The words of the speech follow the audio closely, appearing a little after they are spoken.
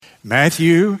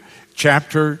Matthew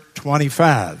chapter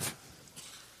 25.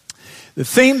 The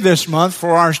theme this month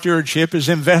for our stewardship is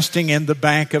investing in the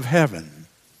bank of heaven.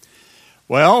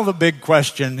 Well, the big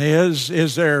question is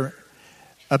there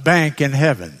a bank in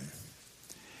heaven?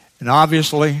 And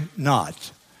obviously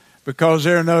not, because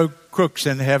there are no crooks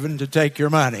in heaven to take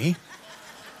your money.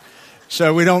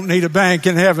 So we don't need a bank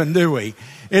in heaven, do we?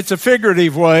 It's a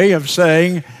figurative way of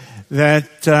saying that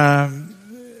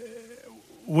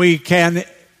we can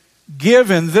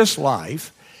give in this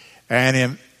life,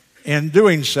 and in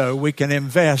doing so, we can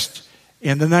invest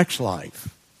in the next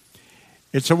life.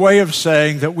 It's a way of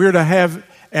saying that we're to have,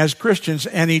 as Christians,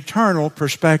 an eternal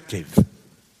perspective,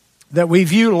 that we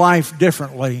view life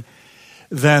differently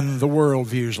than the world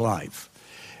views life.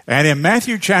 And in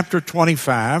Matthew chapter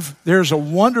 25, there's a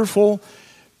wonderful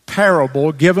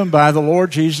parable given by the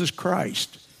Lord Jesus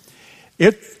Christ.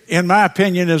 It, in my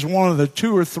opinion, is one of the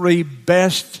 2 or 3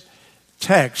 best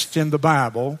texts in the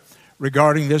Bible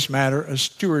regarding this matter of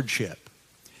stewardship.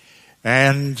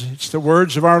 And it's the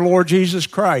words of our Lord Jesus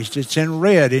Christ. It's in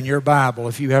red in your Bible,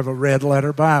 if you have a red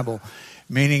letter Bible,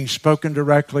 meaning spoken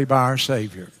directly by our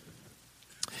Savior.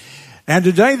 And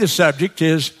today the subject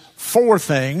is 4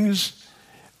 things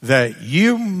that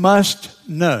you must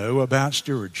know about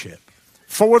stewardship.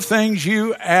 4 things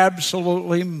you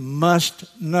absolutely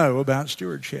must know about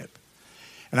stewardship.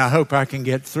 And I hope I can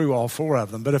get through all 4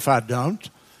 of them. But if I don't,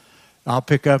 I'll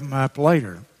pick them up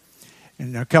later.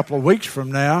 In a couple of weeks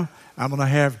from now, I'm going to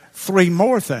have 3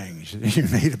 more things that you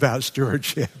need about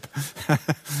stewardship.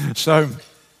 So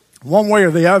one way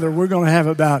or the other, we're going to have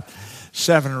about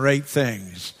 7 or 8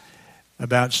 things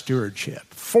about stewardship.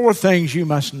 4 things you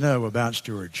must know about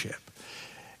stewardship.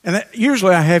 And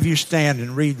usually I have you stand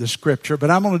and read the scripture,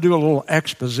 but I'm going to do a little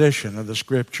exposition of the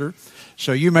scripture,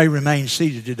 so you may remain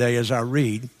seated today as I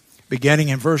read, beginning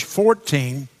in verse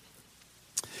 14,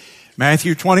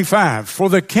 Matthew 25. For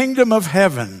the kingdom of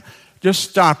heaven, just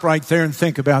stop right there and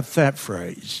think about that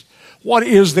phrase. What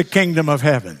is the kingdom of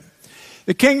heaven?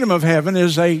 The kingdom of heaven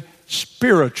is a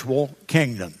spiritual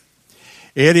kingdom.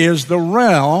 It is the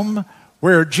realm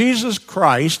where Jesus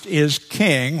Christ is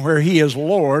King, where He is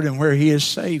Lord, and where He is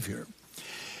Savior.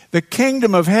 The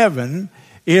kingdom of heaven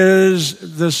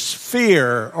is the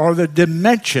sphere or the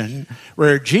dimension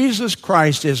where Jesus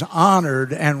Christ is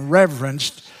honored and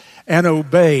reverenced and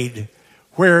obeyed,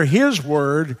 where His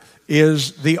word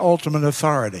is the ultimate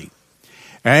authority.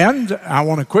 And I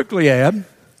want to quickly add,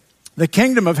 the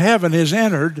kingdom of heaven is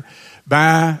entered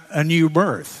by a new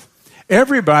birth.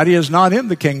 Everybody is not in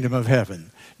the kingdom of heaven.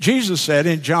 Jesus said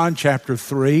in John chapter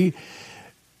 3,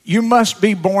 you must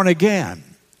be born again.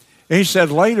 And He said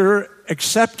later,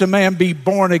 except a man be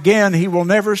born again, he will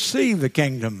never see the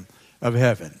kingdom of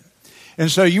heaven.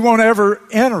 And so you won't ever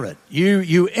enter it.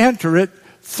 You enter it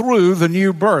through the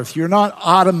new birth. You're not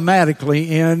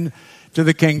automatically in to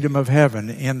the kingdom of heaven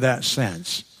in that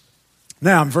sense.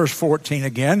 Now in verse 14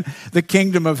 again, the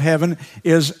kingdom of heaven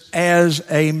is as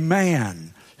a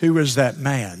man. Who is that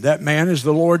man? That man is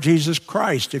the Lord Jesus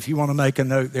Christ, if you want to make a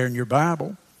note there in your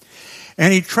Bible.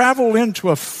 And He traveled into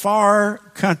a far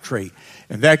country.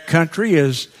 And that country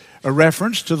is a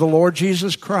reference to the Lord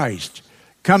Jesus Christ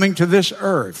coming to this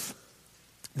earth.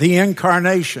 The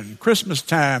incarnation, Christmas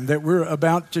time that we're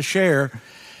about to share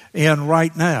in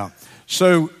right now.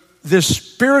 So this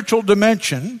spiritual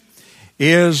dimension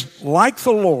is like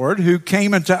the Lord who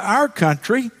came into our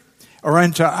country or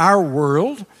into our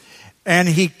world, and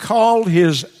He called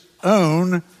His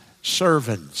own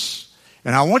servants.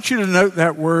 And I want you to note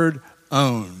that word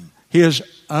own. His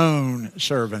own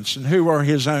servants. And who are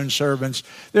His own servants?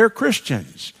 They're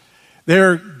Christians.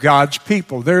 They're God's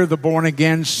people. They're the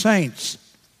born-again saints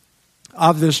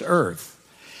of this earth.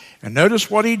 And notice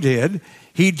what He did.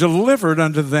 He delivered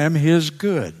unto them His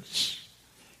goods.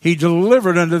 He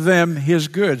delivered unto them His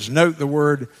goods. Note the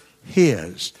word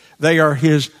His. They are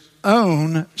His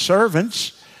own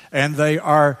servants, and they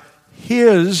are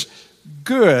His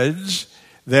goods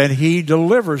that He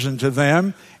delivers unto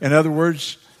them. In other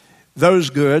words, those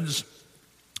goods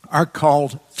are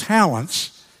called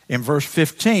talents in verse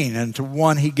 15. And to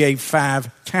one He gave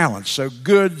 5 talents. So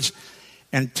goods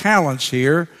and talents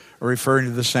here are referring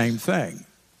to the same thing.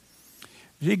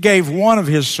 He gave one of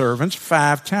His servants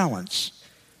 5 talents.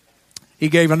 He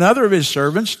gave another of His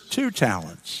servants 2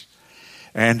 talents.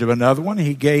 And to another one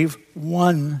He gave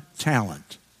 1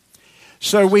 talent.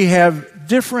 So we have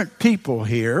different people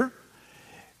here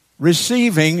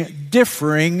receiving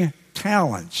differing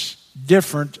talents,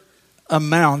 different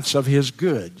amounts of His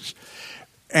goods.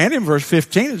 And in verse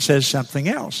 15 it says something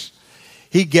else.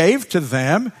 He gave to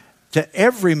them, to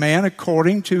every man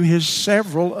according to his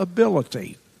several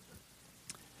ability.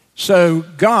 So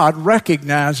God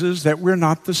recognizes that we're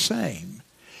not the same,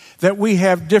 that we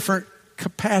have different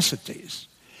capacities,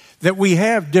 that we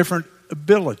have different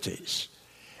abilities.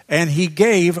 And he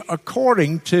gave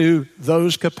according to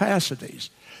those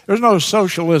capacities. There's no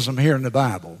socialism here in the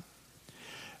Bible.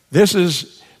 This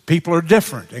is, people are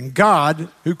different. And God,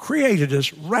 who created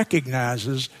us,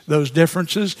 recognizes those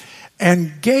differences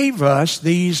and gave us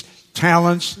these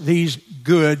talents, these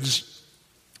goods,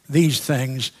 these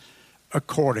things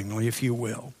accordingly, if you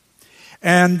will.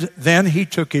 And then he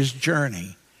took his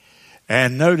journey.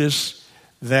 And notice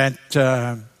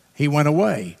that he went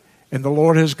away. And the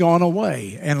Lord has gone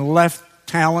away and left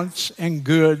talents and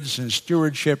goods and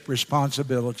stewardship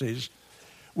responsibilities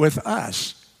with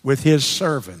us, with his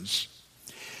servants.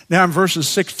 Now in verses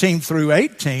 16 through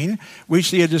 18, we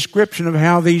see a description of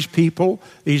how these people,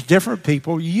 these different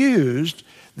people, used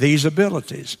these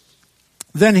abilities.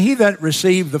 Then he that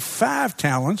received the 5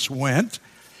 talents went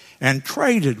and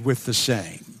traded with the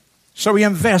same. So he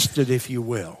invested, if you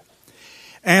will,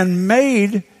 and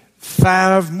made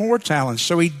 5 more talents.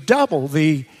 So he doubled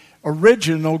the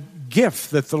original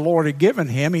gift that the Lord had given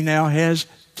him. He now has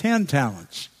 10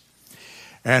 talents.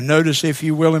 And notice, if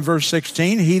you will, in verse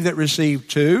 16, he that received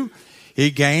 2,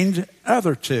 he gained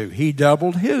other 2. He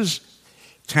doubled his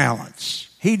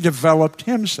talents. He developed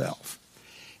himself.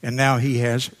 And now he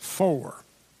has 4.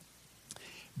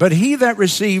 But he that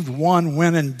received 1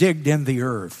 went and digged in the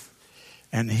earth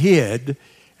and hid.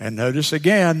 And notice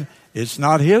again, it's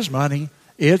not his money.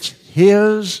 It's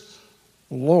his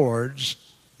Lord's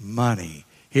money.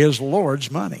 His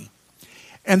Lord's money.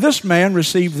 And this man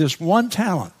received this 1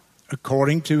 talent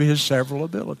according to his several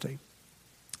ability.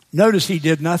 Notice he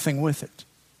did nothing with it.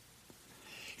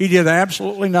 He did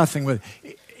absolutely nothing with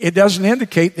it. It doesn't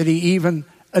indicate that he even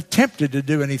attempted to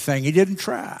do anything. He didn't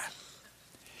try.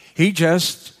 He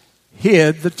just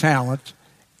hid the talent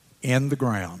in the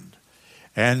ground.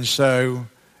 And so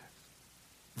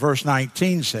verse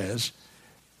 19 says,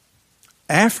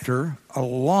 after a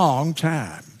long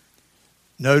time,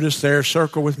 notice there,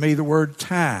 circle with me the word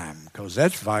time, because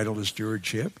that's vital to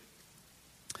stewardship.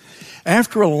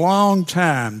 After a long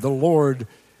time, the Lord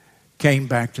came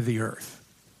back to the earth,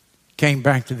 came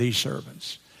back to these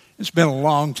servants. It's been a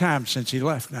long time since he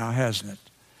left now, hasn't it?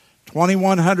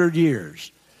 2,100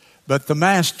 years. But the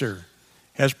Master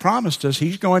has promised us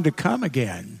he's going to come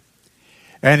again.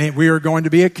 And we are going to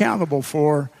be accountable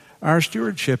for our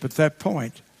stewardship at that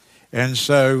point. And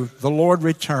so the Lord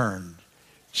returned.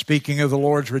 Speaking of the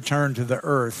Lord's return to the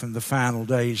earth in the final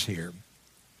days here.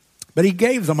 But he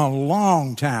gave them a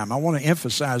long time. I want to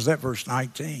emphasize that, verse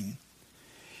 19.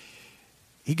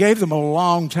 He gave them a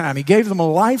long time. He gave them a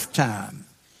lifetime.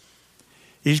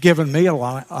 He's given me a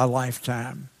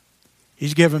lifetime.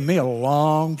 He's given me a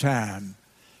long time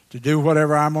to do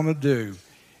whatever I'm going to do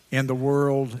in the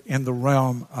world, in the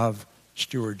realm of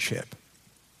stewardship.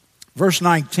 Verse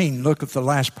 19, look at the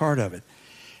last part of it.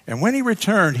 And when he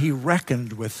returned, he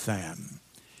reckoned with them.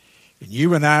 And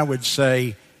you and I would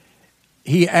say,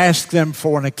 he asked them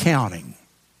for an accounting.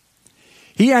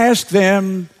 He asked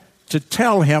them to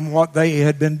tell him what they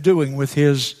had been doing with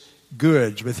his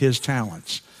goods, with his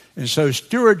talents. And so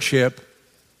stewardship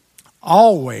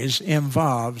always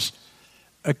involves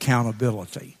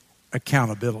accountability.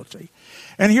 Accountability.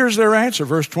 And here's their answer,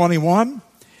 verse 21.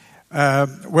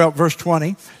 Verse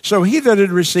 20. So he that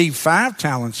had received 5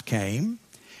 talents came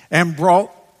and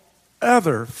brought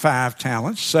other 5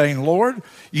 talents, saying, Lord,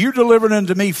 you delivered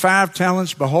unto me 5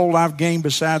 talents. Behold, I've gained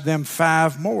beside them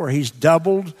 5 more. He's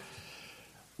doubled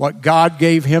what God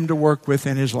gave him to work with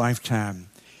in his lifetime.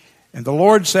 And the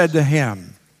Lord said to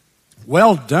him,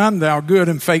 well done, thou good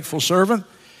and faithful servant.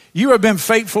 You have been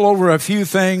faithful over a few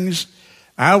things.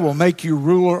 I will make you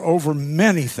ruler over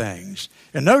many things.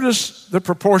 And notice the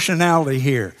proportionality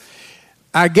here.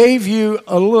 I gave you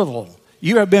a little.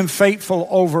 You have been faithful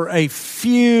over a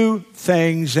few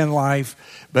things in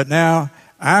life, but now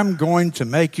I'm going to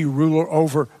make you ruler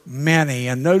over many.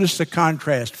 And notice the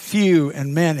contrast, few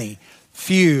and many,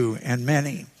 few and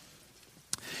many.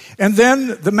 And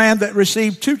then the man that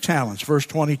received 2 talents, verse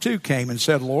 22, came and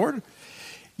said, Lord,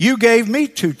 you gave me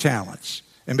 2 talents.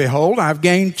 And behold, I've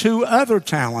gained 2 other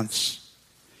talents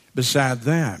beside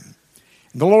them.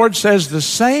 And the Lord says the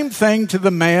same thing to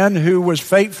the man who was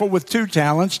faithful with 2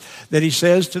 talents that he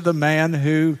says to the man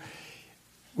who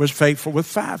was faithful with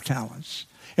 5 talents.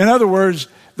 In other words,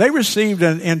 they received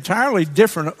an entirely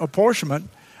different apportionment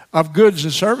of goods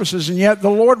and services, and yet the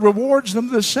Lord rewards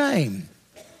them the same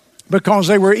because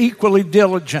they were equally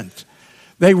diligent.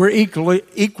 They were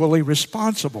equally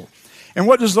responsible. And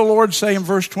what does the Lord say in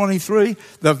verse 23?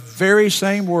 The very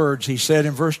same words he said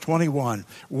in verse 21.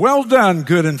 Well done,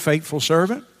 good and faithful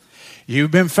servant.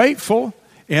 You've been faithful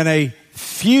in a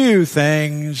few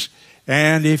things,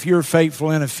 and if you're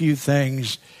faithful in a few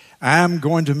things, I'm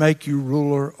going to make you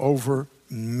ruler over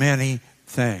many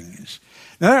things.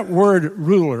 Now that word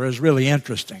ruler is really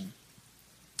interesting.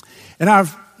 And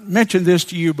I've mentioned this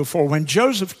to you before. When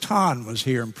Joseph Ton was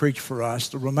here and preached for us,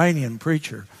 the Romanian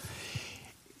preacher,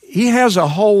 he has a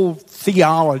whole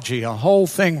theology, a whole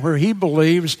thing where he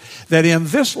believes that in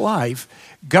this life,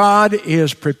 God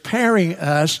is preparing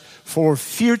us for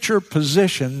future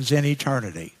positions in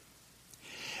eternity.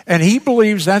 And he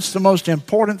believes that's the most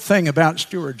important thing about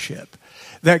stewardship,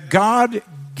 that God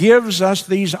gives us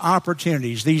these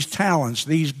opportunities, these talents,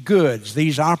 these goods,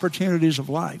 these opportunities of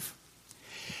life.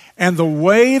 And the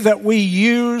way that we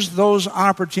use those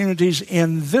opportunities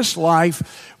in this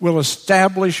life will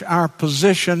establish our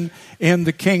position in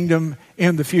the kingdom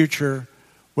in the future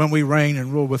when we reign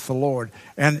and rule with the Lord.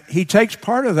 And he takes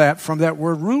part of that from that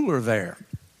word ruler there.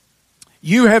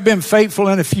 You have been faithful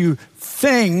in a few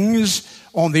things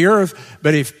on the earth,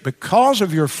 but if because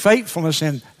of your faithfulness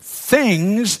in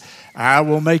things, I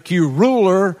will make you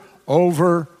ruler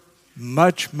over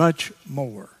much, much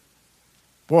more.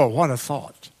 Boy, what a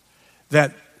thought.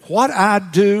 That what I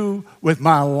do with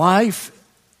my life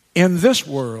in this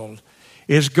world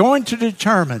is going to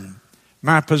determine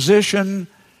my position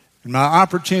and my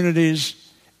opportunities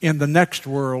in the next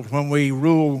world when we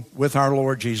rule with our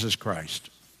Lord Jesus Christ.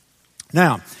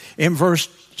 Now, in verse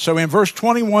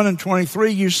 21 and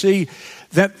 23, you see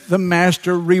that the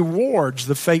master rewards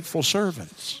the faithful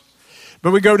servants.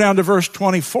 But we go down to verse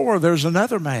 24, there's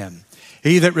another man.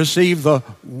 He that received the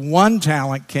one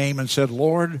talent came and said,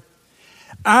 Lord,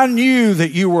 I knew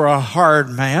that you were a hard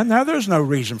man. Now, there's no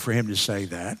reason for him to say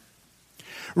that.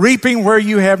 Reaping where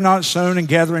you have not sown and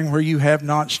gathering where you have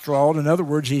not strawed. In other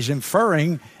words, he's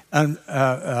inferring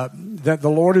that the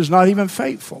Lord is not even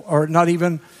faithful or not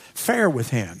even fair with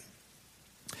him.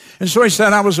 And so he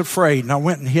said, I was afraid, and I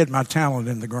went and hid my talent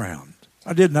in the ground.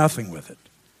 I did nothing with it.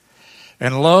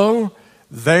 And lo,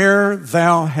 there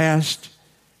thou hast,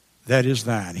 that is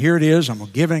thine. Here it is, I'm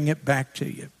giving it back to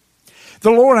you. The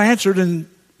Lord answered and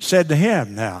said to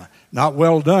him, now, not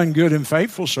well done, good and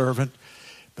faithful servant,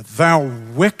 but thou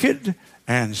wicked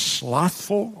and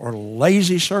slothful or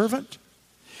lazy servant.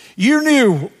 You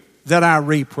knew that I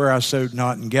reap where I sowed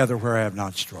not and gather where I have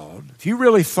not strawed. If you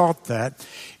really thought that,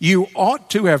 you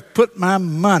ought to have put my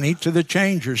money to the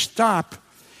changer. Stop.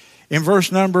 In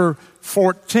verse number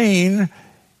 14,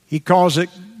 he calls it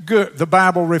good. The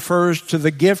Bible refers to the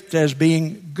gift as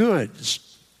being goods.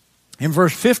 In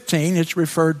verse 15, it's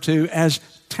referred to as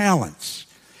talents.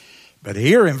 But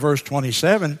here in verse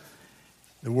 27,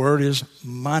 the word is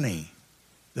money.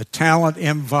 The talent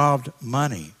involved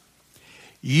money.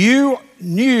 You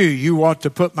knew you ought to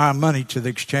put my money to the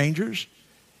exchangers,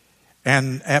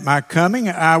 and at my coming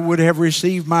I would have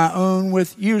received my own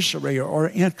with usury or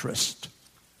interest.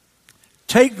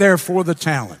 Take therefore the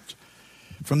talent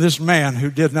from this man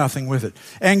who did nothing with it,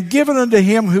 and give it unto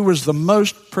him who was the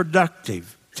most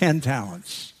productive, 10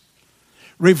 talents.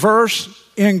 Reverse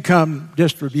income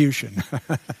distribution.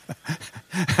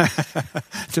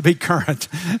 To be current.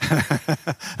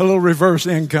 A little reverse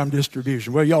income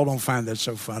distribution. Well, y'all don't find that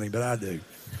so funny, but I do.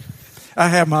 I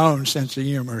have my own sense of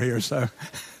humor here, so.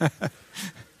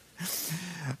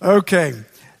 Okay.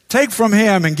 Take from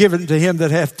him and give it to him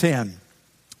that hath 10.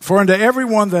 For unto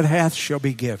everyone that hath shall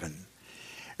be given.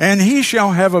 And he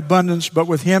shall have abundance, but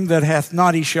with him that hath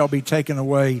not he shall be taken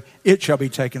away. It shall be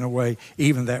taken away,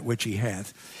 even that which he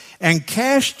hath. And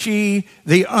cast ye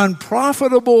the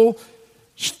unprofitable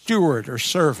steward or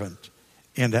servant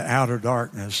into outer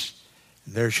darkness.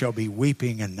 And there shall be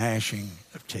weeping and gnashing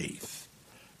of teeth.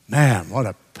 Man, what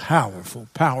a powerful,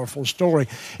 powerful story.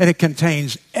 And it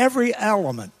contains every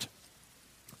element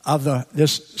of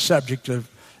this subject of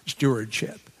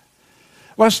stewardship.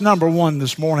 Let's, number one,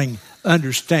 this morning,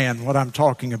 understand what I'm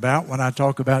talking about when I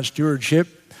talk about stewardship,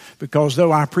 because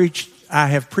though I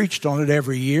have preached on it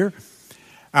every year,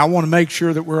 I want to make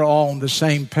sure that we're all on the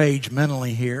same page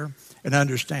mentally here and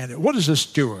understand it. What is a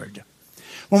steward?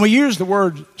 When we use the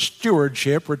word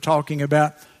stewardship, we're talking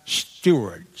about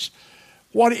stewards.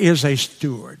 What is a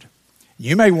steward?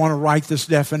 You may want to write this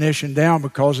definition down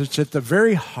because it's at the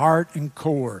very heart and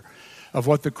core of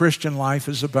what the Christian life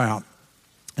is about.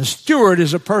 A steward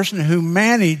is a person who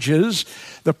manages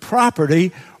the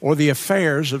property or the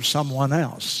affairs of someone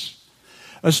else.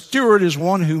 A steward is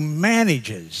one who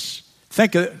manages.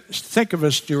 Think of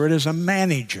a steward as a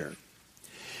manager.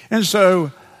 And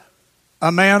so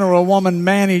a man or a woman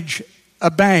manage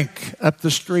a bank up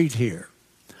the street here.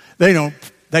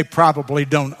 They probably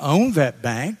don't own that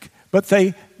bank, but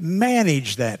they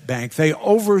manage that bank. They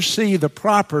oversee the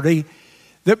property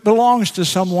that belongs to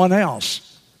someone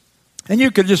else. And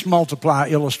you could just multiply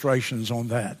illustrations on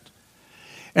that.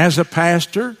 As a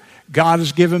pastor, God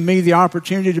has given me the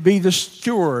opportunity to be the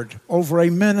steward over a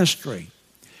ministry.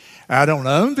 I don't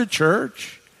own the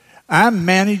church. I'm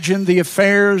managing the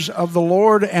affairs of the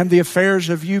Lord and the affairs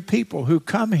of you people who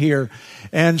come here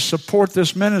and support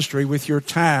this ministry with your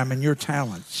time and your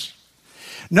talents.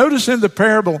 Notice in the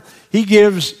parable, he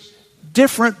gives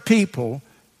different people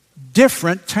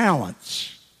different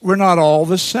talents. We're not all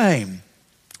the same.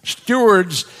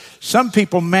 Stewards, some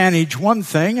people manage one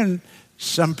thing and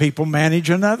some people manage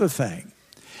another thing.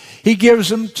 He gives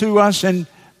them to us in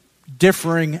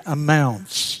differing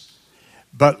amounts.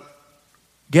 But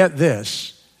get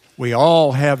this, we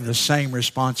all have the same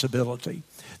responsibility.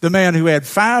 The man who had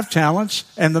 5 talents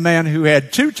and the man who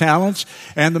had 2 talents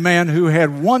and the man who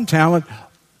had 1 talent,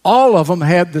 all of them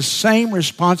had the same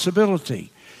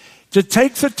responsibility. To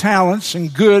take the talents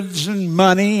and goods and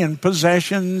money and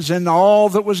possessions and all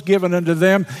that was given unto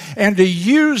them and to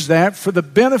use that for the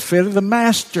benefit of the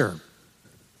master.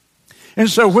 And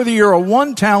so whether you're a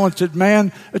 1-talented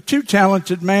man, a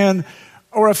 2-talented man,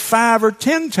 or a 5 or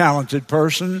 10 talented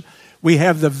person, we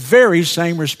have the very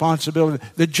same responsibility.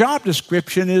 The job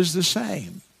description is the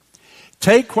same.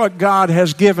 Take what God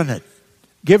has given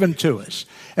to us,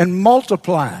 and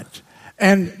multiply it,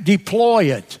 and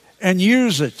deploy it, and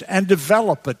use it, and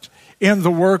develop it in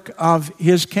the work of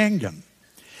His kingdom.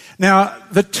 Now,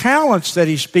 the talents that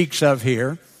he speaks of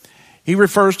here, he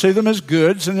refers to them as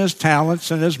goods and as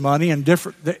talents and as money and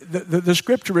different. The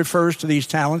Scripture refers to these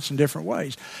talents in different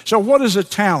ways. So what is a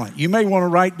talent? You may want to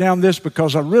write down this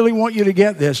because I really want you to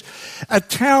get this. A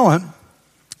talent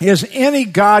is any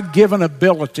God-given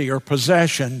ability or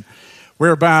possession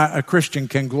whereby a Christian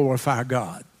can glorify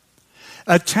God.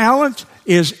 A talent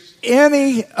is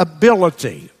any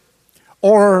ability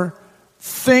or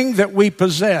thing that we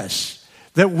possess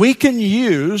that we can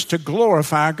use to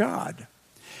glorify God.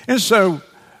 And so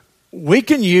we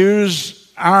can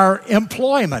use our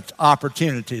employment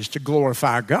opportunities to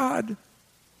glorify God.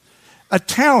 A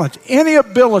talent, any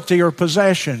ability or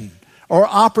possession or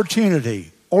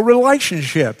opportunity or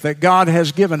relationship that God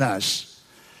has given us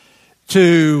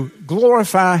to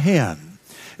glorify Him.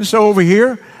 And so over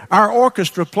here, our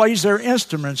orchestra plays their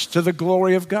instruments to the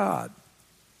glory of God.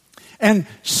 And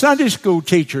Sunday school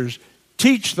teachers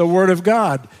teach the Word of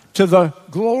God to the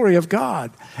glory of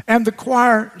God. And the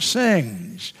choir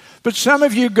sings. But some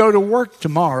of you go to work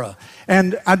tomorrow,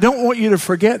 and I don't want you to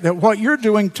forget that what you're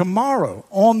doing tomorrow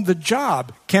on the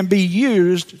job can be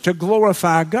used to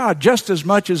glorify God just as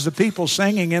much as the people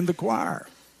singing in the choir.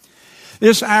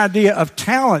 This idea of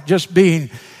talent just being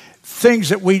things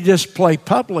that we display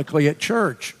publicly at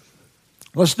church,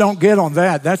 let's don't get on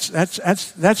that.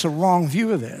 That's a wrong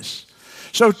view of this.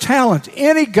 So talent,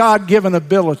 any God-given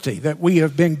ability that we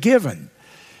have been given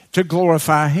to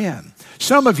glorify Him.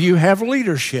 Some of you have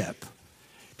leadership.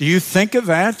 Do you think of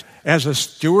that as a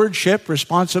stewardship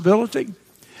responsibility?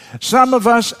 Some of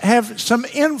us have some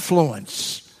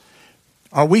influence.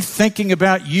 Are we thinking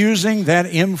about using that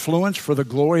influence for the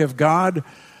glory of God?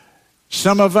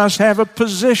 Some of us have a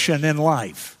position in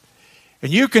life,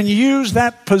 and you can use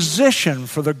that position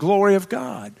for the glory of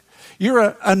God.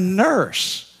 You're a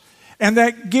nurse. And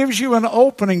that gives you an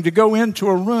opening to go into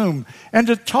a room and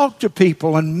to talk to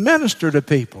people and minister to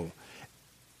people.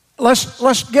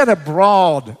 Let's get a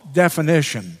broad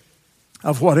definition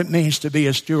of what it means to be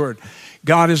a steward.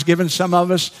 God has given some of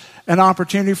us an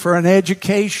opportunity for an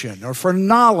education or for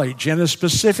knowledge in a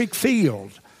specific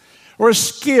field or a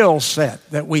skill set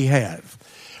that we have.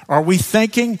 Are we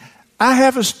thinking, I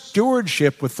have a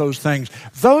stewardship with those things?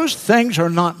 Those things are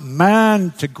not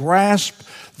mine to grasp.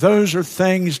 Those are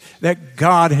things that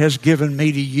God has given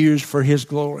me to use for His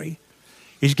glory.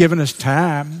 He's given us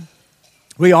time.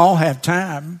 We all have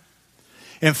time.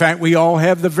 In fact, we all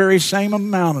have the very same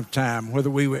amount of time, whether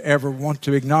we ever want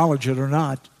to acknowledge it or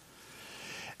not.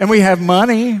 And we have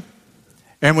money,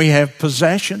 and we have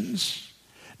possessions.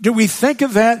 Do we think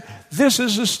of that? This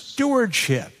is a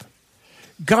stewardship.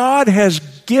 God has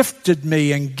gifted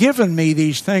me and given me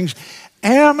these things.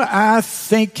 Am I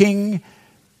thinking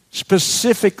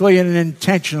specifically and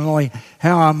intentionally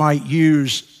how I might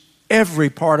use every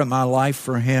part of my life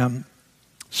for Him?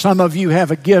 Some of you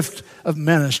have a gift of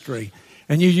ministry,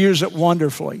 and you use it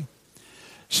wonderfully.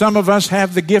 Some of us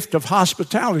have the gift of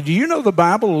hospitality. Do you know the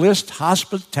Bible lists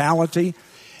hospitality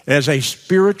as a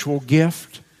spiritual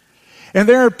gift? And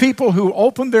there are people who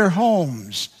open their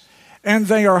homes And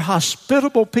they are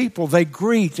hospitable people. They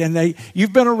greet, and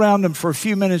you've been around them for a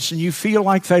few minutes and you feel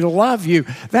like they love you.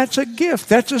 That's a gift.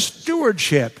 That's a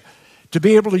stewardship, to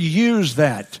be able to use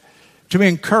that to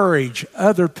encourage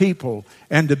other people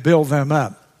and to build them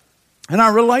up. And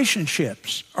our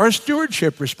relationships are a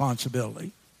stewardship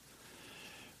responsibility.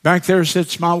 Back there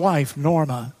sits my wife,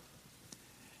 Norma.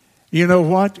 You know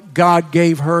what? God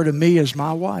gave her to me as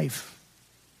my wife.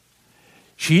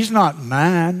 She's not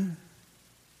mine.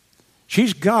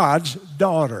 She's God's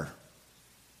daughter.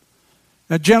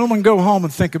 Now, gentlemen, go home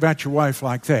and think about your wife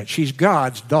like that. She's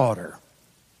God's daughter.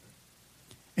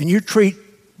 And you treat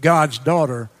God's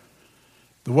daughter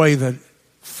the way that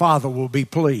Father will be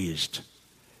pleased.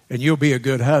 And you'll be a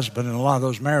good husband, and a lot of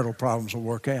those marital problems will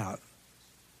work out.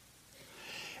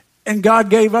 And God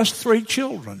gave us 3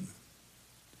 children.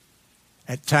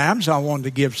 At times, I wanted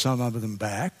to give some of them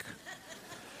back.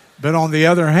 But on the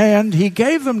other hand, He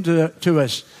gave them to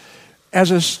us as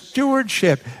a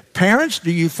stewardship. Parents,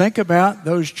 do you think about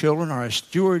those children are a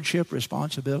stewardship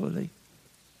responsibility?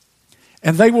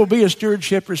 And they will be a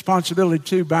stewardship responsibility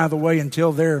too, by the way,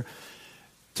 until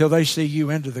they see you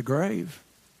into the grave.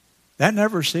 That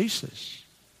never ceases.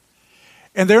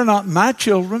 And they're not my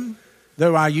children,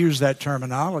 though I use that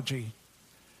terminology.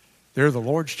 They're the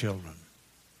Lord's children.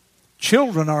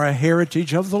 Children are a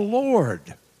heritage of the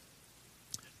Lord.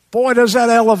 Boy, does that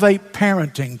elevate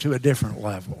parenting to a different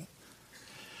level.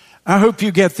 I hope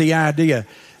you get the idea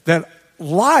that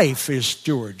life is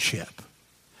stewardship.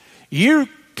 You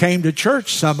came to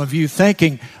church, some of you,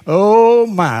 thinking, oh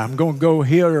my, I'm going to go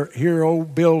hear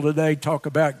old Bill today talk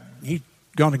about he's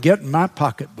going to get in my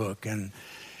pocketbook and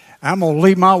I'm going to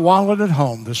leave my wallet at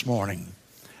home this morning.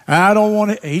 I don't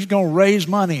want it. He's going to raise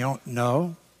money.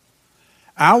 No.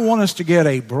 I want us to get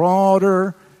a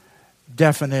broader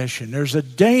definition. There's a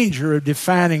danger of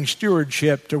defining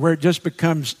stewardship to where it just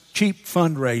becomes cheap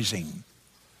fundraising.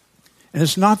 And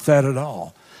it's not that at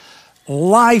all.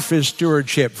 Life is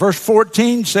stewardship. Verse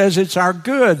 14 says it's our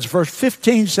goods. Verse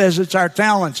 15 says it's our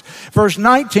talents. Verse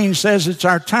 19 says it's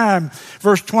our time.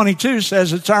 Verse 22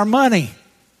 says it's our money.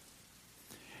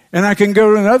 And I can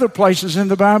go to other places in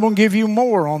the Bible and give you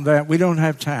more on that. We don't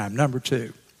have time. Number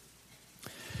 2.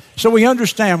 So we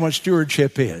understand what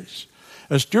stewardship is.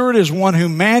 A steward is one who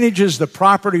manages the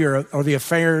property or the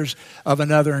affairs of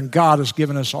another, and God has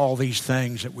given us all these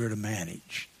things that we're to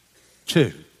manage.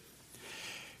 2,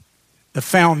 the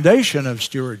foundation of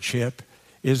stewardship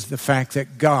is the fact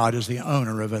that God is the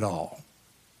owner of it all.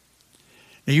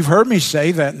 Now, you've heard me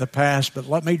say that in the past, but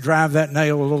let me drive that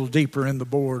nail a little deeper in the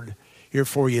board here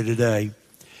for you today.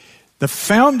 The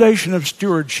foundation of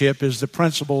stewardship is the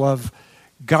principle of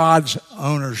God's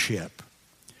ownership.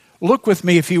 Look with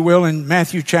me, if you will, in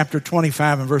Matthew chapter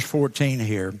 25 and verse 14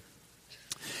 here.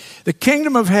 The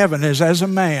kingdom of heaven is as a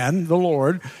man, the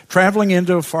Lord, traveling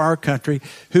into a far country,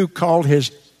 who called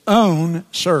his own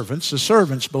servants. The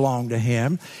servants belonged to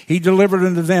him. He delivered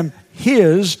unto them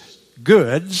his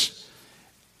goods.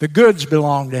 The goods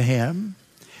belonged to him.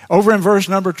 Over in verse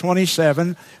number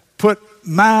 27, put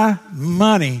my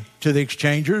money to the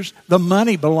exchangers. The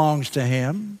money belongs to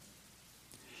him.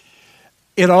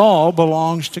 It all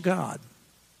belongs to God.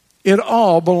 It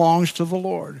all belongs to the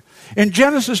Lord. In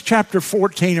Genesis chapter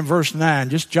 14 and verse 9,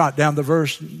 just jot down the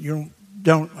verse. You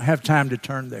don't have time to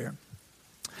turn there.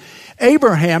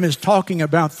 Abraham is talking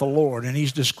about the Lord, and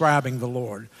he's describing the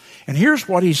Lord. And here's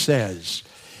what he says.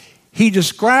 He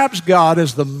describes God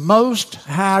as the Most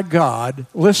High God.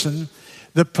 Listen,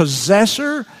 the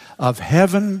possessor of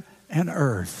heaven and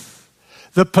earth.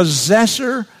 The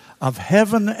possessor of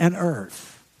heaven and earth.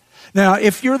 Now,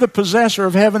 if you're the possessor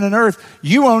of heaven and earth,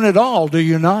 you own it all, do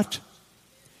you not?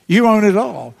 You own it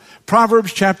all.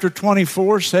 Proverbs chapter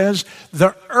 24 says,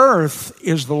 the earth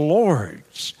is the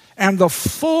Lord's, and the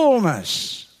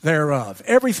fullness thereof,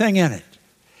 everything in it,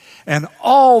 and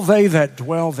all they that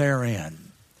dwell therein.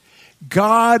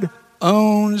 God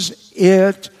owns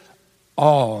it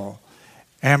all.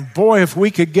 And boy, if we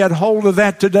could get hold of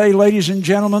that today, ladies and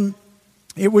gentlemen,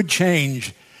 it would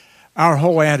change our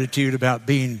whole attitude about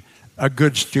being a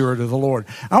good steward of the Lord.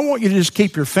 I want you to just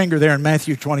keep your finger there in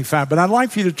Matthew 25, but I'd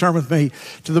like for you to turn with me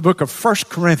to the book of 1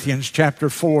 Corinthians chapter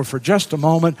 4 for just a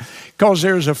moment, because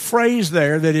there's a phrase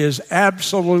there that is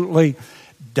absolutely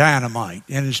dynamite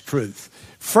in its truth.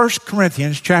 1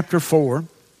 Corinthians chapter 4,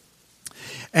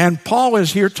 and Paul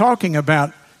is here talking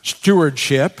about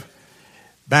stewardship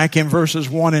back in verses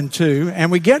 1 and 2,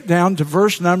 and we get down to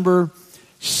verse number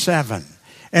 7.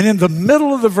 And in the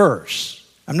middle of the verse,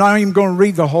 I'm not even going to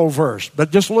read the whole verse,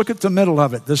 but just look at the middle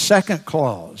of it, the second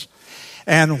clause.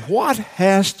 And what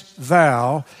hast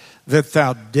thou that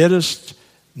thou didst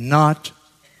not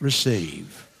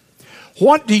receive?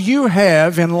 What do you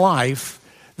have in life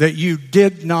that you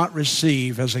did not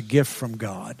receive as a gift from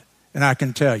God? And I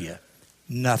can tell you,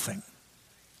 nothing.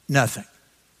 Nothing.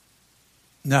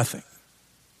 Nothing.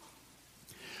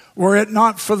 Were it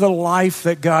not for the life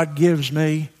that God gives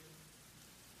me,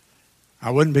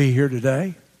 I wouldn't be here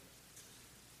today.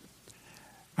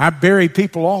 I bury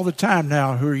people all the time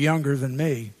now who are younger than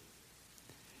me.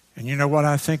 And you know what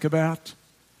I think about?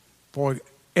 Boy,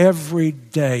 every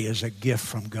day is a gift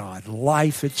from God.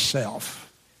 Life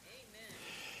itself. Amen.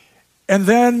 And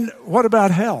then what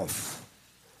about health?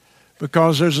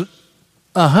 Because there's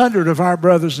 100 of our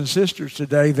brothers and sisters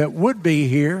today that would be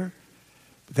here.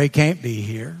 But they can't be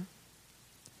here.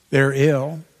 They're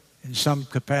ill in some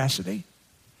capacity.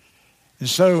 And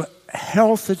so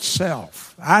health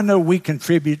itself, I know we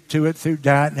contribute to it through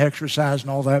diet and exercise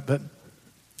and all that, but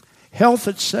health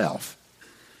itself,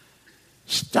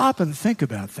 stop and think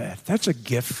about that. That's a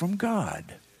gift from God.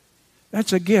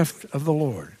 That's a gift of the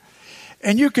Lord.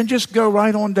 And you can just go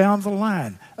right on down the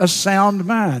line. A sound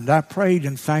mind. I prayed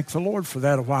and thanked the Lord for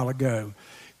that a while ago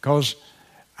because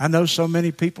I know so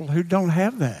many people who don't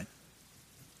have that.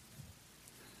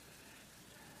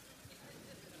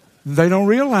 They don't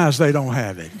realize they don't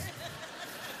have it.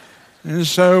 And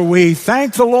so we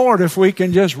thank the Lord if we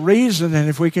can just reason and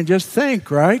if we can just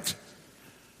think, right?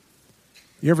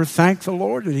 You ever thank the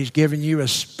Lord that He's given you a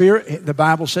spirit? The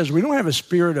Bible says we don't have a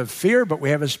spirit of fear, but we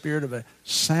have a spirit of a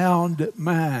sound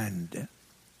mind.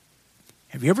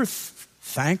 Have you ever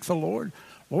thanked the Lord?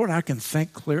 Lord, I can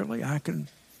think clearly. I can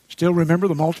still remember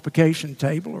the multiplication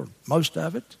table, or most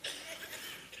of it,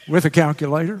 with a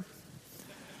calculator.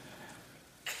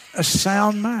 A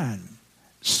sound mind.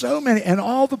 So many, and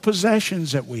all the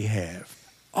possessions that we have,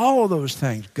 all of those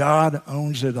things, God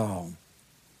owns it all.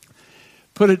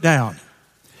 Put it down.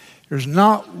 There's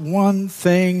not one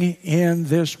thing in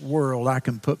this world I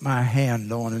can put my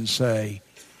hand on and say,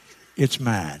 it's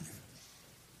mine.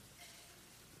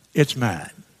 It's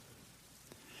mine.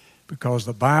 Because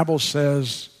the Bible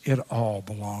says it all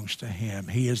belongs to Him.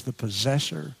 He is the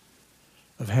possessor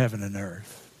of heaven and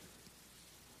earth.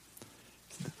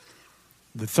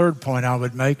 The third point I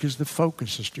would make is the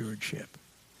focus of stewardship.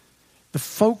 The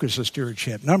focus of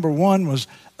stewardship. Number one was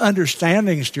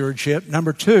understanding stewardship.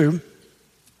 Number two,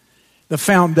 the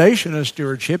foundation of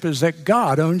stewardship is that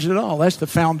God owns it all. That's the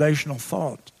foundational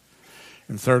thought.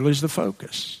 And thirdly is the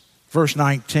focus. Verse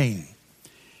 19.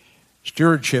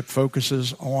 Stewardship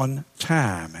focuses on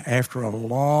time. After a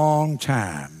long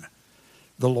time,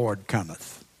 the Lord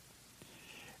cometh.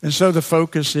 And so the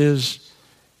focus is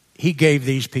He gave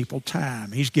these people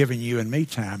time. He's given you and me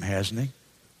time, hasn't He?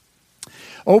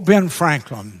 Oh, Ben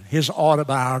Franklin, his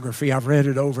autobiography, I've read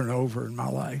it over and over in my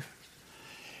life.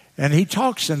 And he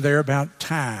talks in there about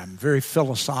time, very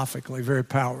philosophically, very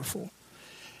powerful.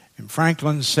 And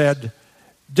Franklin said,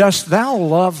 dost thou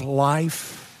love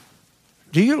life?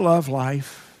 Do you love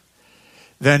life?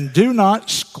 Then do not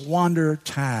squander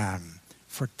time,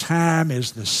 for time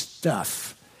is the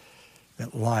stuff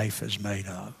that life is made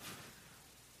of.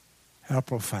 How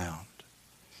profound.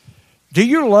 Do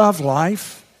you love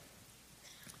life?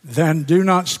 Then do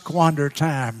not squander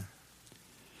time,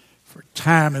 for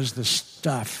time is the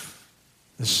stuff,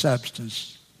 the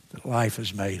substance that life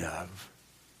is made of.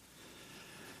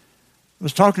 I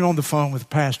was talking on the phone with a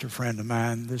pastor friend of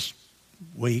mine this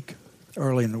week,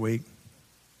 early in the week,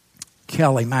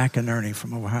 Kelly McInerney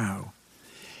from Ohio.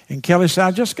 And Kelly said,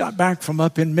 I just got back from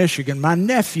up in Michigan. My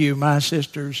nephew, my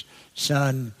sister's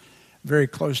son, very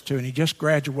close to, and he just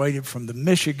graduated from the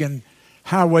Michigan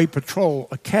Highway Patrol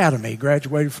Academy,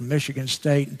 graduated from Michigan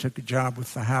State and took a job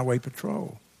with the Highway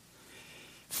Patrol.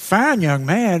 Fine young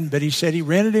man, but he said he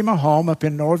rented him a home up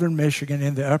in northern Michigan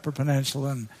in the Upper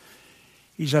Peninsula, and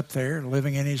he's up there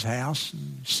living in his house,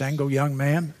 single young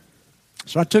man.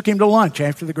 So I took him to lunch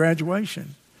after the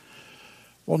graduation.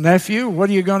 Well, nephew, what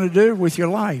are you going to do with your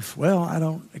life? Well, I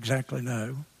don't exactly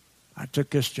know. I took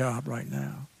this job right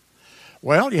now.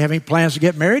 Well, do you have any plans to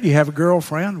get married? Do you have a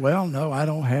girlfriend? Well, no, I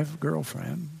don't have a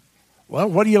girlfriend. Well,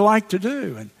 what do you like to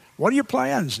do? And what are your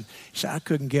plans? And he said, I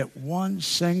couldn't get one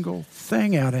single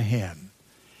thing out of him.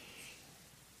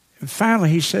 And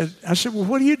finally I said, well,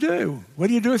 what do you do? What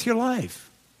do you do with your life?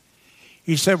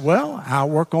 He said, well, I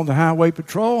work on the Highway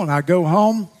Patrol and I go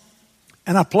home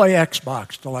and I play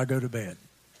Xbox till I go to bed.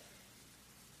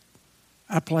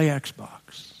 I play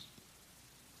Xbox.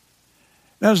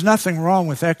 There's nothing wrong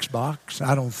with Xbox,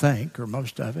 I don't think, or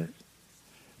most of it.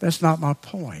 That's not my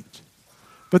point.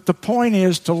 But the point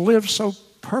is to live so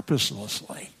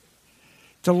purposelessly,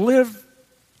 to live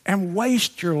and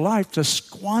waste your life, to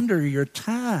squander your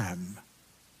time.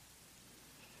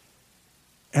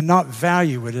 and not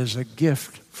value it as a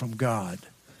gift from God.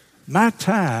 My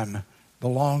time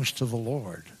belongs to the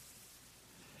Lord.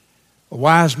 A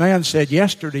wise man said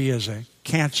yesterday is a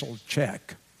canceled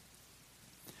check.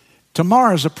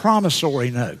 Tomorrow is a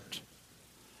promissory note.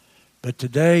 But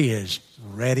today is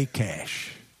ready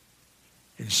cash.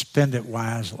 And spend it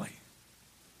wisely.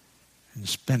 And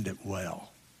spend it well.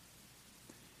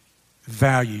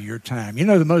 Value your time. You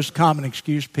know the most common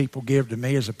excuse people give to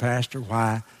me as a pastor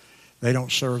why they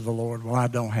don't serve the Lord? Well, I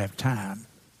don't have time.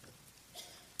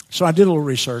 So I did a little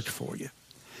research for you.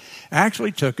 I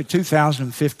actually took a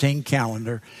 2015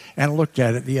 calendar and looked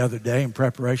at it the other day in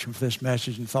preparation for this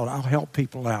message and thought, I'll help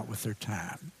people out with their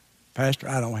time. Pastor,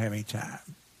 I don't have any time.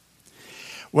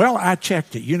 Well, I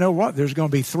checked it. You know what? There's going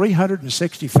to be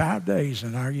 365 days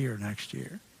in our year next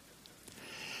year.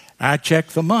 I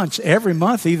checked the months. Every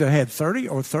month either had 30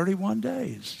 or 31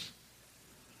 days.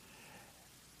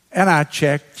 And I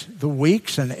checked the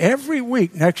weeks, and every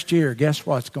week next year, guess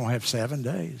what? It's going to have 7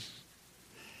 days.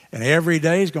 And every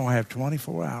day is going to have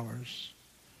 24 hours.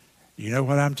 You know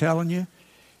what I'm telling you?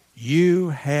 You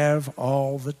have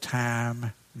all the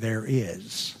time there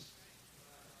is.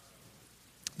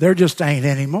 There just ain't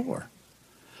any more.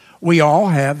 We all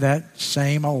have that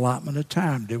same allotment of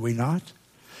time, do we not?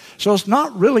 So it's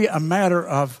not really a matter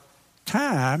of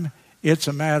time. It's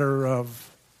a matter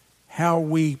of how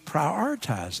we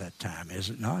prioritize that time, is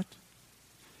it not?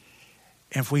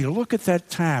 And if we look at that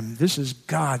time, this is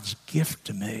God's gift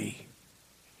to me.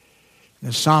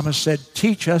 The psalmist said,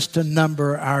 teach us to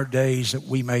number our days that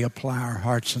we may apply our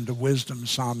hearts unto wisdom,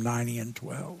 Psalm 90 and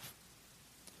 12.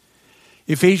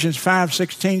 Ephesians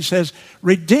 5:16 says,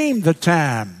 redeem the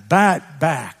time, buy it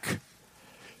back,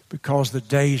 because the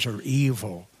days are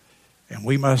evil, and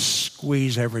we must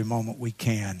squeeze every moment we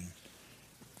can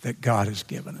that God has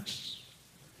given us.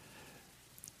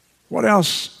 What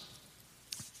else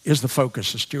is the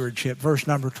focus of stewardship? Verse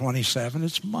number 27,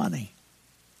 it's money.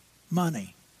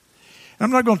 Money. And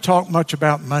I'm not going to talk much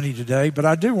about money today, but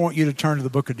I do want you to turn to the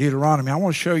book of Deuteronomy. I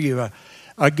want to show you,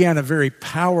 again, a very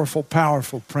powerful,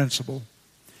 powerful principle.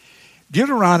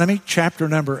 Deuteronomy chapter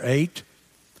number 8.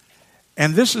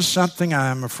 And this is something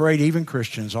I'm afraid even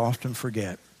Christians often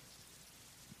forget.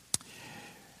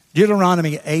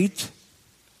 Deuteronomy 8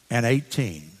 and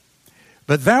 18.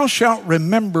 But thou shalt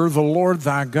remember the Lord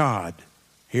thy God.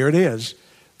 Here it is.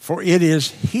 For it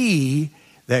is he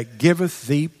that giveth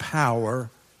thee power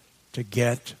to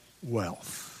get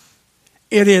wealth.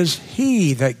 It is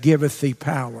he that giveth thee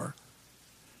power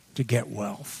to get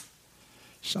wealth.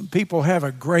 Some people have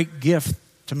a great gift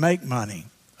to make money.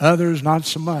 Others not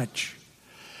so much.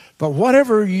 But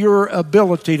whatever your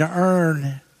ability to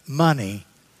earn money,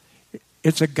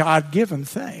 it's a God-given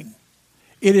thing.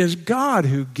 It is God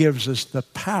who gives us the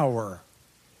power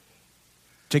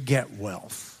to get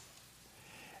wealth.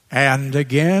 And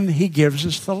again, he gives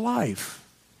us the life.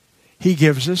 He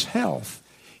gives us health.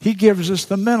 He gives us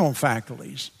the mental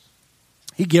faculties.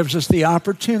 He gives us the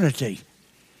opportunity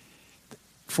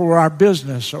for our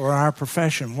business or our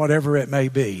profession, whatever it may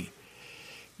be.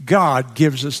 God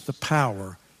gives us the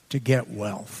power to get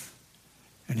wealth.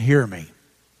 And hear me.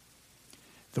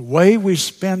 The way we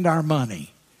spend our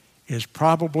money is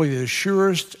probably the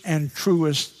surest and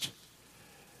truest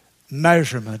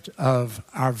measurement of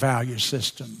our value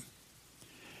system.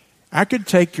 I could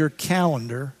take your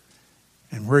calendar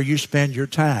and where you spend your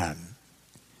time,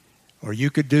 or you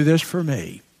could do this for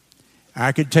me.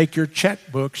 I could take your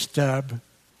checkbook stub,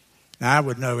 and I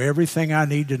would know everything I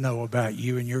need to know about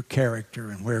you and your character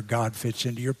and where God fits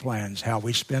into your plans, how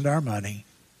we spend our money,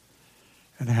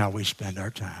 and how we spend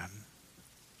our time.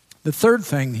 The third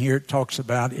thing here it talks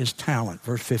about is talent,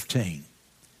 verse 15.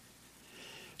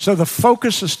 So the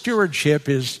focus of stewardship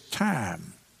is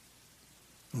time.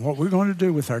 And what we're going to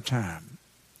do with our time.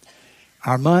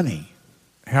 Our money.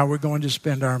 How we're going to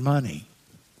spend our money.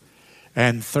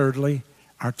 And thirdly,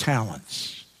 our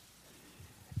talents.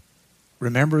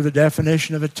 Remember the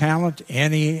definition of a talent?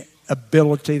 Any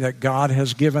ability that God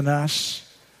has given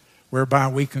us whereby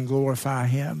we can glorify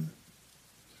him.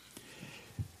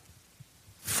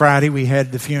 Friday we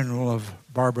had the funeral of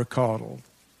Barbara Caudle.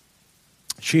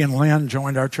 She and Lynn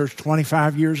joined our church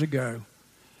 25 years ago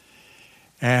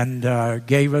and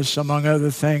gave us, among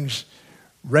other things,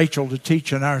 Rachel to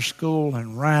teach in our school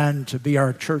and Ryan to be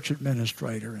our church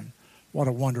administrator. And what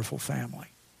a wonderful family.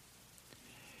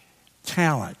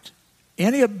 Talent.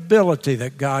 Any ability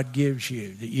that God gives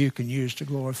you that you can use to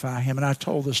glorify him. And I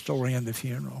told the story in the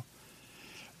funeral.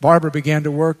 Barbara began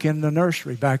to work in the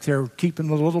nursery back there, keeping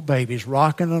the little babies,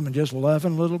 rocking them and just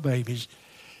loving little babies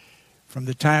from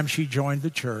the time she joined the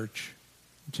church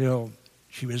until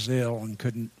She was ill and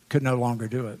could no longer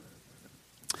do it.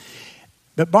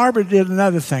 But Barbara did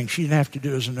another thing she didn't have to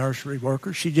do as a nursery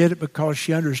worker. She did it because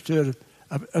she understood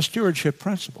a stewardship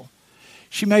principle.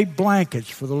 She made blankets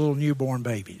for the little newborn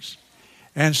babies.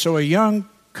 And so a young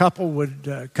couple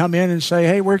would come in and say,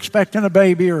 hey, we're expecting a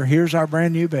baby, or here's our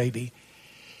brand new baby.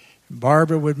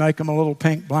 Barbara would make them a little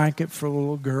pink blanket for the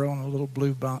little girl and a little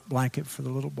blue blanket for the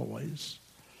little boys.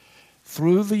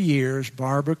 Through the years,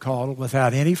 Barbara Caudle,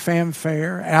 without any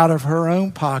fanfare, out of her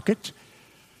own pocket,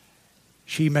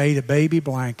 she made a baby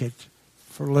blanket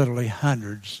for literally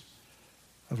hundreds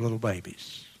of little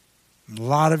babies. And a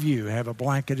lot of you have a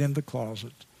blanket in the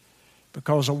closet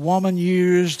because a woman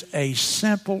used a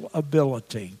simple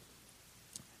ability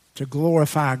to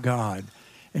glorify God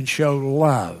and show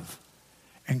love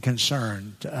and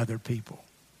concern to other people.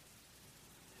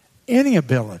 Any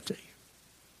ability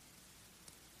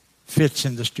fits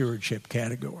in the stewardship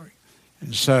category.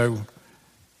 And so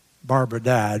Barbara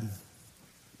died,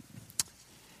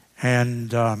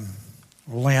 and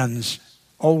Lynn's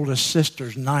oldest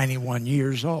sister's 91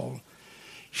 years old.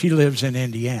 She lives in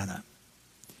Indiana.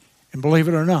 And believe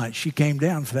it or not, she came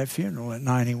down for that funeral at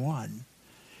 91.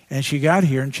 And she got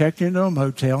here and checked into a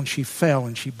motel, and she fell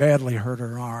and she badly hurt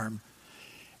her arm.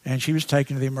 And she was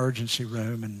taken to the emergency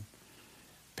room and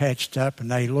patched up,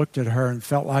 and they looked at her and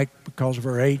felt like, because of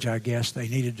her age, I guess, they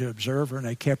needed to observe her, and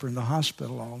they kept her in the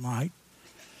hospital all night.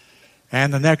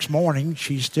 And the next morning,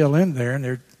 she's still in there, and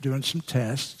they're doing some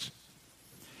tests.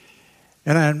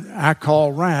 And I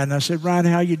called Ryan, and I said, Ryan,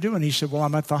 how you doing? He said, well,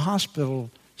 I'm at the hospital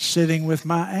sitting with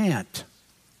my aunt.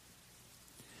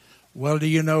 Well, do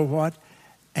you know what?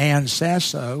 Ann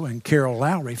Sasso and Carol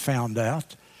Lowry found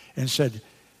out and said,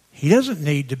 he doesn't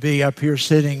need to be up here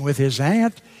sitting with his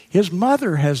aunt. His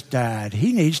mother has died.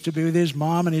 He needs to be with his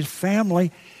mom and his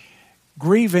family,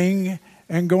 grieving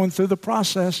and going through the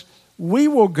process. We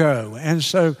will go. And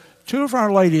so 2 of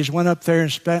our ladies went up there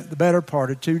and spent the better part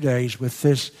of 2 days with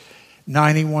this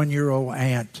 91-year-old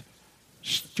aunt.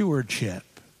 Stewardship.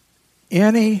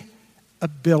 Any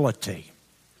ability,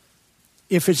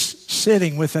 if it's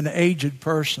sitting with an aged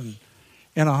person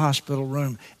in a hospital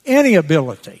room, any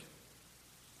ability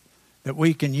that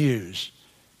we can use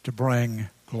to bring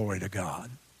glory to God.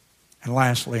 And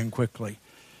lastly and quickly,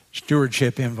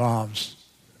 stewardship involves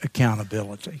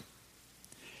accountability.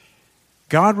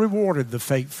 God rewarded the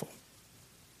faithful.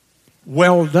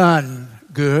 Well done,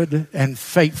 good and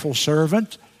faithful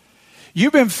servant.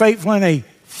 You've been faithful in a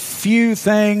few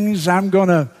things. I'm going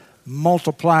to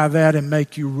multiply that and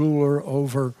make you ruler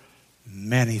over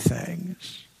many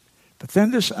things. But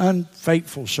then this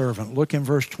unfaithful servant, look in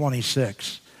verse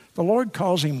 26. The Lord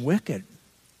calls him wicked.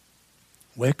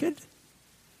 Wicked?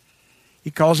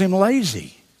 He calls him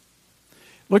lazy.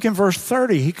 Look in verse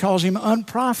 30. He calls him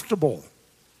unprofitable.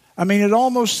 I mean, it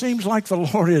almost seems like the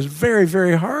Lord is very,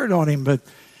 very hard on him, but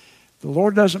the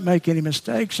Lord doesn't make any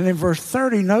mistakes. And in verse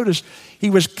 30, notice, he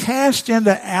was cast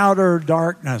into outer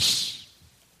darkness.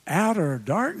 Outer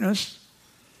darkness?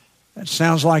 That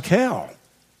sounds like hell.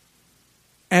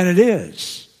 And it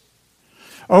is.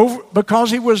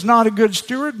 Because he was not a good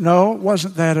steward? No, it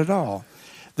wasn't that at all.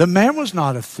 The man was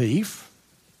not a thief.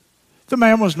 The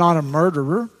man was not a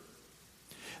murderer.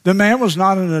 The man was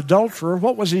not an adulterer.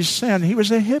 What was his sin? He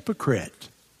was a hypocrite.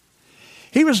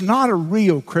 He was not a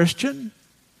real Christian.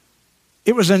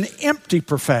 It was an empty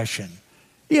profession.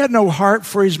 He had no heart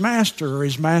for his master or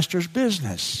his master's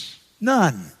business.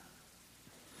 None.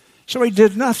 So he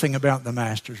did nothing about the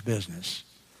master's business.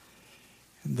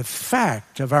 And the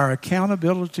fact of our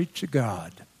accountability to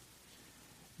God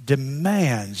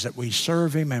demands that we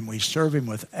serve him, and we serve him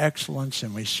with excellence,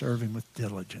 and we serve him with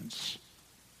diligence.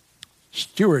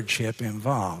 Stewardship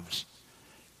involves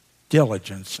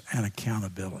diligence and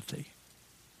accountability.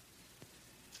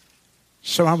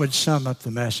 So I would sum up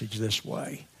the message this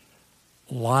way.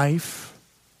 Life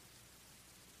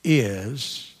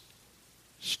is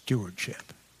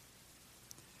stewardship.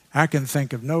 I can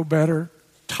think of no better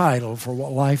title for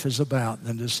what life is about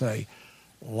than to say,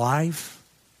 life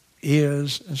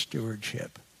is a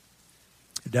stewardship.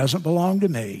 It doesn't belong to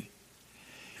me.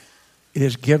 It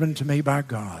is given to me by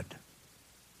God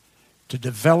to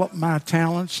develop my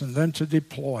talents and then to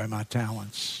deploy my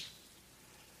talents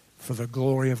for the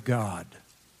glory of God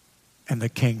and the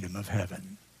kingdom of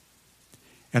heaven.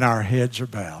 And our heads are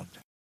bowed.